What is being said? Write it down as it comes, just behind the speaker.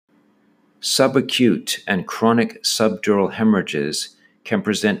Subacute and chronic subdural hemorrhages can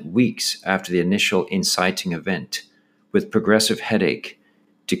present weeks after the initial inciting event, with progressive headache,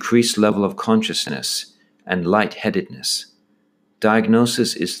 decreased level of consciousness, and lightheadedness.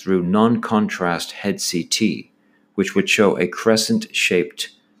 Diagnosis is through non-contrast head CT, which would show a crescent-shaped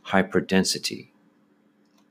hyperdensity.